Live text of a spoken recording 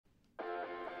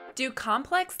Do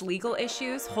complex legal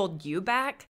issues hold you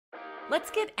back?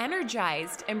 Let's get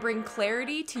energized and bring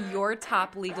clarity to your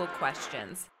top legal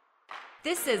questions.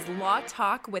 This is Law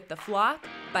Talk with the Flock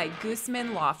by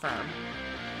Gooseman Law Firm.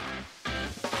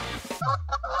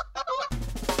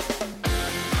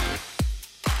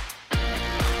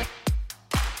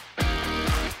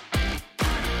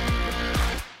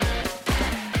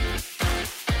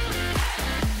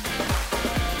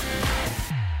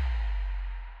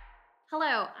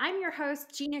 Hello, I'm your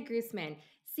host, Gina Gooseman,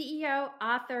 CEO,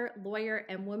 author, lawyer,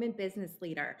 and woman business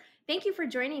leader. Thank you for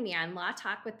joining me on Law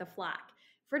Talk with the Flock.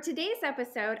 For today's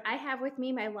episode, I have with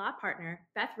me my law partner,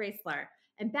 Beth Raisler.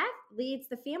 And Beth leads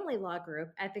the family law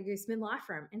group at the Gooseman Law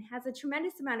Firm and has a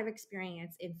tremendous amount of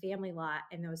experience in family law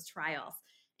and those trials.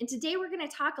 And today we're going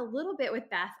to talk a little bit with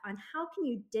Beth on how can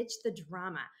you ditch the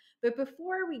drama. But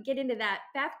before we get into that,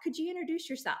 Beth, could you introduce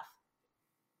yourself?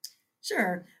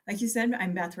 Sure. Like you said,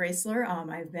 I'm Beth Raisler.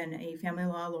 I've been a family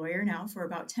law lawyer now for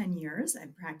about 10 years.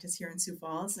 I've practiced here in Sioux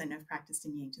Falls and I've practiced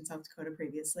in Yankton, South Dakota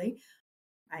previously.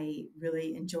 I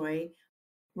really enjoy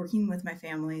working with my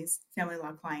family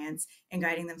law clients and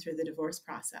guiding them through the divorce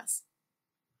process.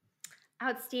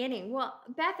 Outstanding. Well,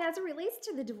 Beth, as it relates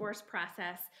to the divorce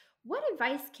process, what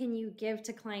advice can you give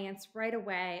to clients right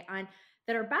away on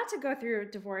that are about to go through a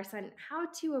divorce on how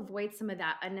to avoid some of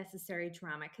that unnecessary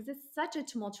drama? Because it's such a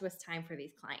tumultuous time for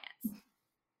these clients.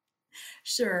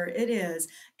 Sure, it is.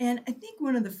 And I think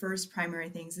one of the first primary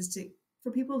things is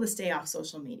for people to stay off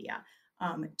social media,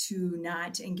 to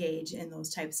not engage in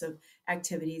those types of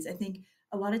activities. I think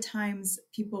a lot of times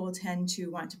people tend to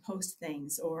want to post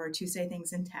things or to say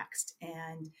things in text,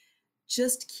 and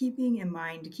just keeping in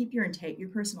mind to keep your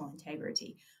personal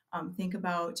integrity. Think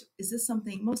about, is this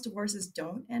something, most divorces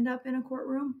don't end up in a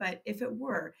courtroom, but if it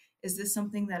were, is this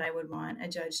something that I would want a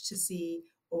judge to see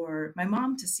or my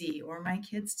mom to see or my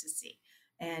kids to see?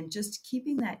 And just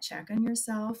keeping that check on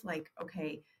yourself, like,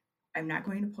 okay, I'm not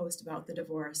going to post about the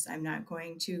divorce. I'm not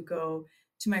going to go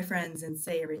to my friends and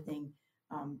say everything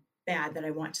bad that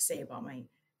I want to say about my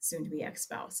soon-to-be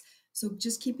ex-spouse. So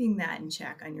just keeping that in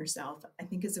check on yourself, I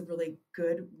think, is a really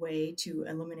good way to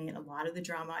eliminate a lot of the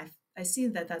drama. I see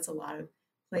that that's a lot of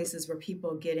places where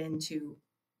people get into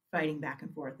fighting back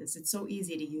and forth. It's so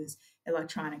easy to use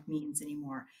electronic means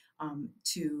anymore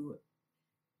to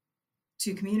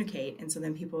communicate. And so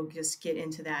then people just get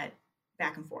into that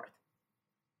back and forth.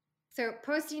 So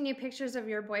posting new pictures of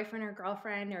your boyfriend or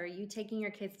girlfriend, or you taking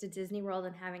your kids to Disney World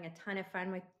and having a ton of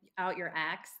fun without your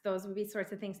ex, those would be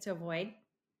sorts of things to avoid.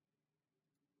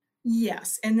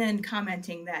 Yes. And then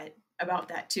commenting about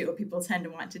that too. People tend to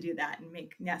want to do that and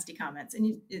make nasty comments.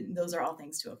 And those are all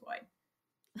things to avoid.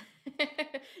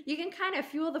 You can kind of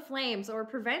fuel the flames or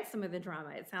prevent some of the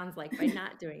drama, it sounds like, by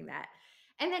not doing that.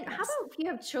 And then How about if you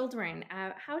have children?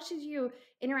 How should you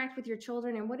interact with your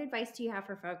children? And what advice do you have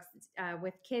for folks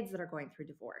with kids that are going through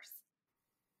divorce?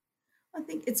 I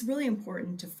think it's really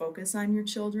important to focus on your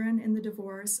children in the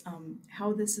divorce,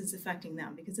 how this is affecting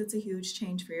them, because it's a huge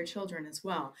change for your children as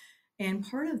well. And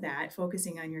part of that,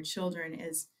 focusing on your children,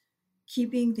 is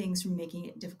keeping things from making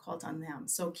it difficult on them.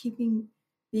 So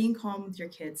being calm with your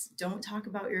kids. Don't talk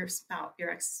about your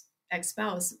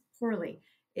ex-spouse poorly.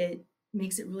 It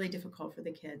makes it really difficult for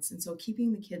the kids. And so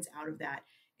keeping the kids out of that.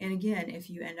 And again,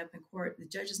 if you end up in court, the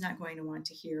judge is not going to want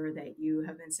to hear that you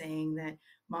have been saying that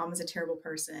mom is a terrible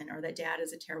person or that dad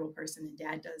is a terrible person and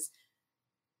dad does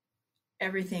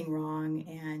everything wrong.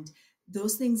 And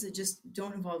those things that just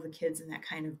don't involve the kids in that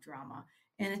kind of drama.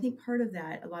 And I think part of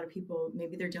that, a lot of people,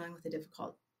 maybe they're dealing with a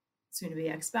difficult soon-to-be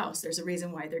ex-spouse. There's a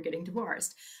reason why they're getting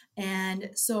divorced. And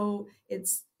so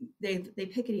they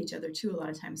pick at each other too a lot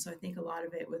of times. So I think a lot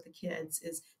of it with the kids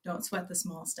is don't sweat the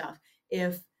small stuff.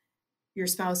 If your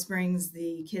spouse brings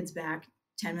the kids back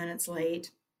 10 minutes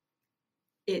late,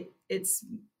 it's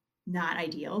not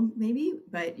ideal maybe,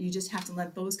 but you just have to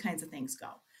let those kinds of things go.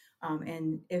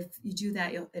 And if you do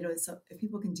that, if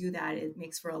people can do that, it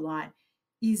makes for a lot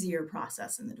easier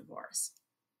process in the divorce.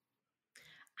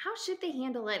 How should they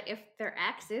handle it if their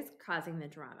ex is causing the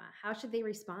drama? How should they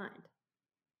respond?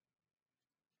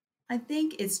 I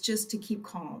think it's just to keep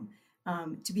calm,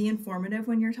 to be informative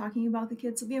when you're talking about the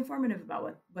kids. So be informative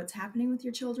about what's happening with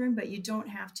your children, but you don't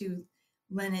have to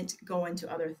let it go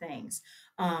into other things.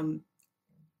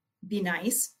 Be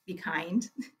nice, be kind.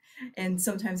 And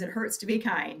sometimes it hurts to be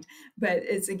kind, but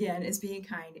it's being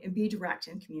kind and be direct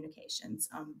in communications.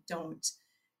 Don't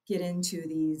get into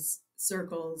these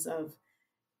circles of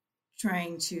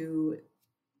trying to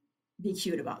be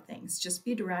cute about things. Just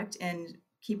be direct and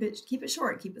keep it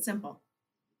short, keep it simple.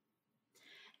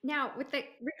 Now, with the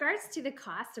regards to the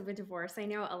cost of a divorce, I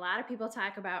know a lot of people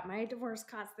talk about my divorce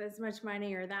cost this much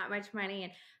money or that much money.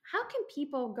 And how can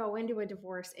people go into a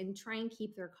divorce and try and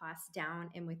keep their costs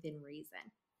down and within reason?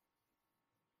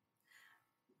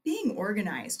 Being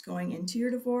organized going into your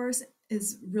divorce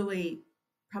is really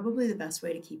probably the best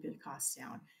way to keep your costs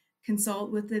down.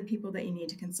 Consult with the people that you need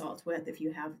to consult with. If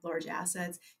you have large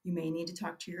assets, you may need to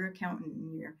talk to your accountant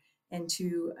and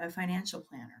to a financial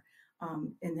planner.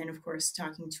 And then, of course,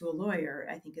 talking to a lawyer,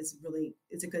 I think is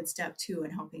a good step too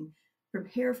in helping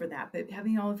prepare for that. But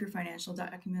having all of your financial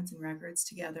documents and records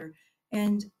together,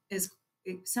 and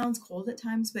it sounds cold at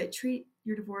times, but treat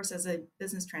your divorce as a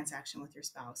business transaction with your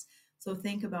spouse. So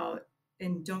think about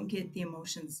and don't get the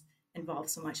emotions involved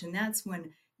so much. And that's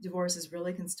when divorces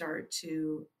really can start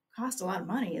to cost a lot of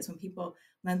money, is when people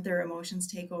let their emotions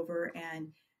take over and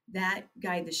that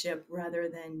guide the ship rather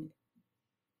than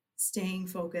staying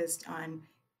focused on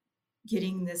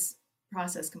getting this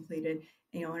process completed,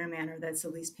 in a manner that's the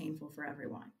least painful for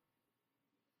everyone.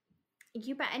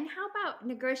 You bet. And how about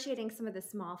negotiating some of the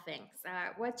small things?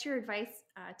 What's your advice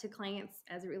to clients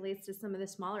as it relates to some of the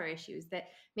smaller issues that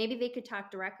maybe they could talk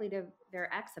directly to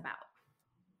their ex about?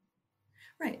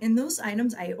 Right. And those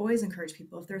items, I always encourage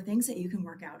people, if there are things that you can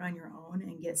work out on your own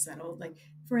and get settled, like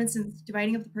for instance,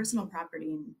 dividing up the personal property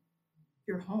in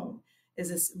your home is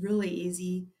this really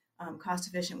easy, cost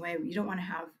efficient way. You don't want to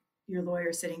have your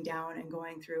lawyer sitting down and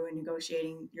going through and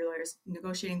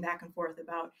negotiating back and forth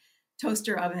about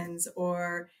toaster ovens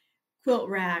or quilt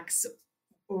racks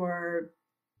or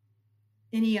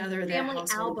any other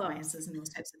household appliances and those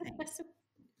types of things.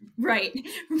 Right.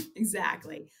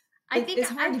 Exactly. I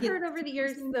think I've heard over the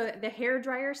years the hair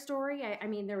dryer story. I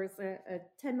mean, there was a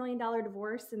 $10 million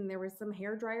divorce and there was some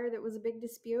hair dryer that was a big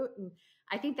dispute. And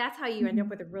I think that's how you end up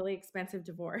with a really expensive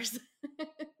divorce.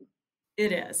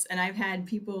 It is. And I've had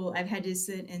to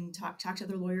sit and talk to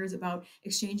other lawyers about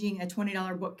exchanging a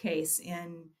 $20 bookcase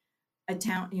in a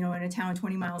town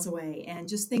 20 miles away, and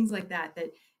just things like that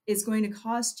is going to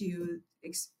cost you.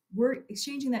 We're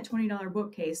exchanging that $20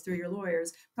 bookcase through your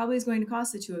lawyers probably is going to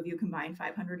cost the two of you combined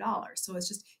 $500. So it's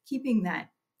just keeping that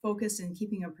focused and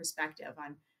keeping a perspective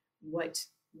on what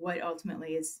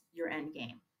ultimately is your end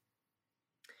game.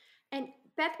 And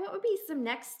Beth, what would be some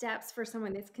next steps for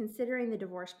someone that's considering the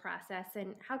divorce process,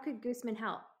 and how could Gooseman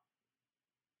help?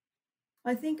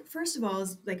 I think first of all,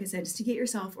 is like I said, is to get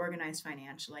yourself organized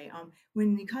financially.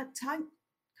 When you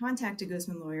contact a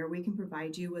Gooseman lawyer, we can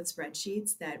provide you with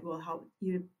spreadsheets that will help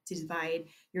you to divide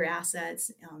your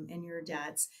assets and your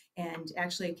debts and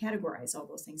actually categorize all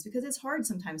those things, because it's hard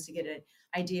sometimes to get an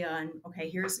idea on, okay,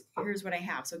 here's what I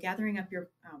have. So gathering up your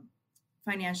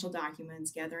financial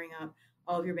documents, gathering up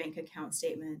all of your bank account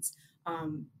statements,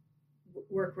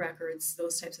 work records,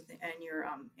 those types of things, and your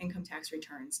income tax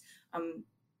returns.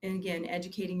 And again,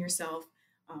 educating yourself.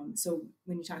 So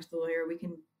when you talk to the lawyer, we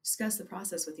can discuss the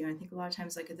process with you. And I think a lot of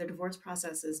times, like the divorce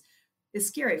process is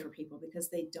scary for people because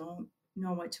they don't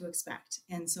know what to expect.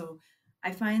 And so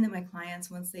I find that my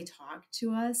clients, once they talk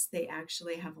to us, they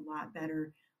actually have a lot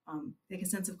better, like a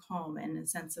sense of calm and a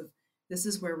sense of, this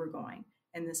is where we're going,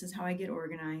 and this is how I get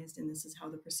organized, and this is how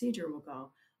the procedure will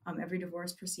go. Every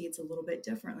divorce proceeds a little bit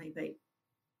differently, but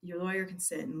your lawyer can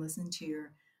sit and listen to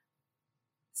your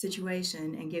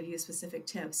situation and give you specific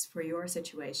tips for your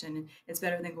situation. And it's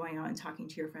better than going out and talking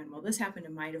to your friend, well, this happened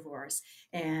in my divorce,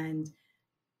 and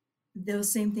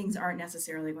those same things aren't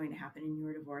necessarily going to happen in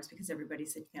your divorce because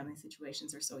everybody's family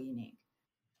situations are so unique.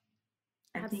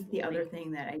 Absolutely. I think the other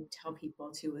thing that I tell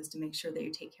people too is to make sure that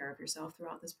you take care of yourself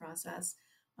throughout this process.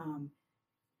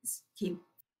 Keep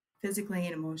physically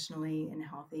and emotionally and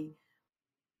healthy.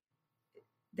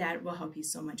 That will help you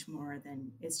so much more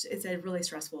than it's a really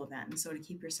stressful event. And so to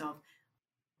keep yourself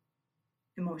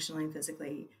emotionally and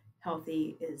physically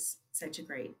healthy is such a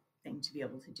great thing to be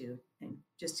able to do, and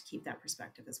just to keep that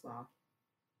perspective as well.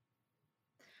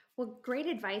 Well, great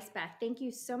advice, Beth. Thank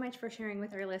you so much for sharing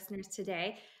with our listeners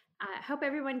today. I hope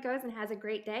everyone goes and has a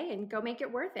great day and go make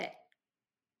it worth it.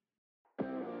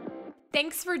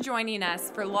 Thanks for joining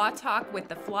us for Law Talk with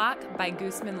the Flock by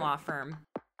Gooseman Law Firm.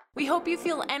 We hope you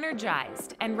feel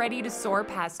energized and ready to soar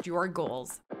past your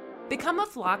goals. Become a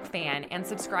Flock fan and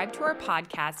subscribe to our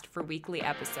podcast for weekly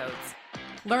episodes.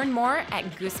 Learn more at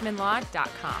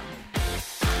goosemanlaw.com.